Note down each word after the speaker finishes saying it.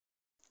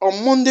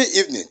On Monday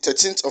evening,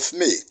 13th of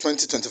May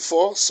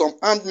 2024, some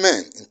armed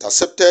men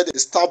intercepted the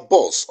staff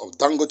bus of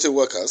Dangote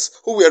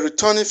Workers who were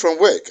returning from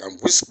work and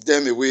whisked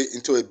them away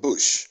into a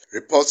bush.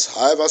 Reports,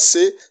 however,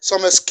 say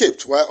some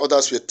escaped while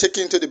others were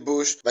taken to the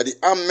bush by the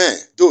armed men,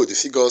 though the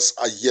figures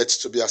are yet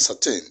to be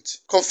ascertained.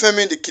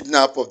 Confirming the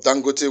kidnap of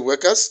Dangote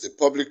Workers, the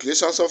Public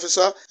Relations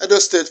Officer, Edo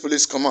State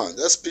Police Command,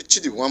 SP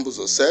Chidi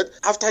Nwabuzor, said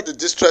after the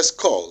distress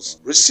calls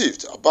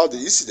received about the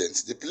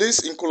incident, the police,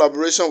 in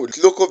collaboration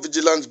with local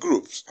vigilance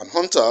groups and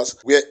hunters,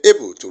 were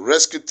able to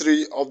rescue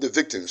 3 of the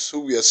victims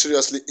who were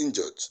seriously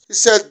injured. He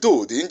said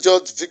though the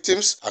injured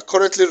victims are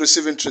currently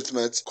receiving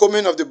treatment,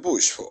 combing of the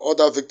bush for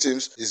other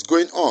victims is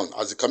going on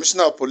as the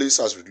Commissioner of Police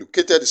has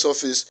relocated his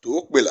office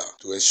to Okpella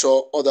to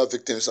ensure other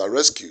victims are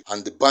rescued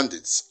and the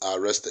bandits are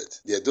arrested.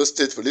 The Edo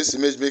State Police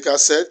image maker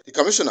said the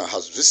Commissioner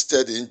has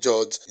visited the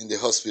injured in the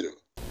hospital.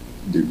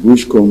 The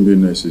bush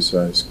combing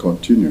exercise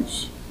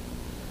continues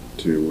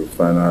till we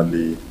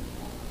finally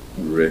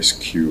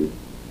rescue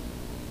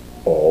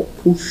or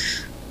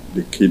push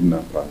the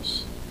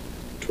kidnappers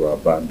to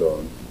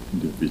abandon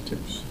the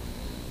victims.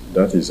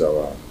 That is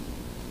our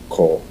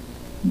core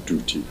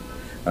duty.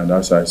 And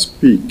as I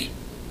speak,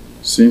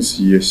 since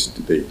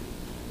yesterday,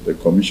 the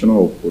Commissioner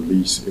of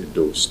Police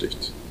Edo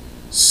State,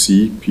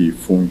 CP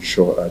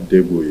Funsho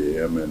Adeboye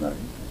MNI,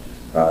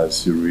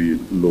 has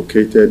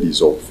relocated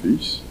his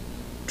office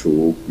to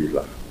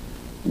Okpella,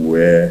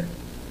 where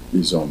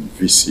he's on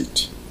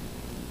visit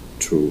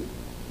to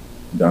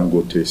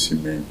Dangote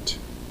Cement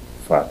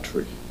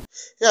Factory.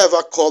 He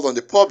however called on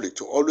the public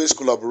to always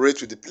collaborate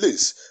with the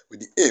police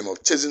with the aim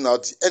of chasing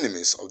out the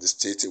enemies of the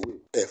state away.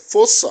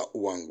 Efosa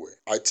Uwangue,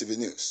 ITV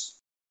News.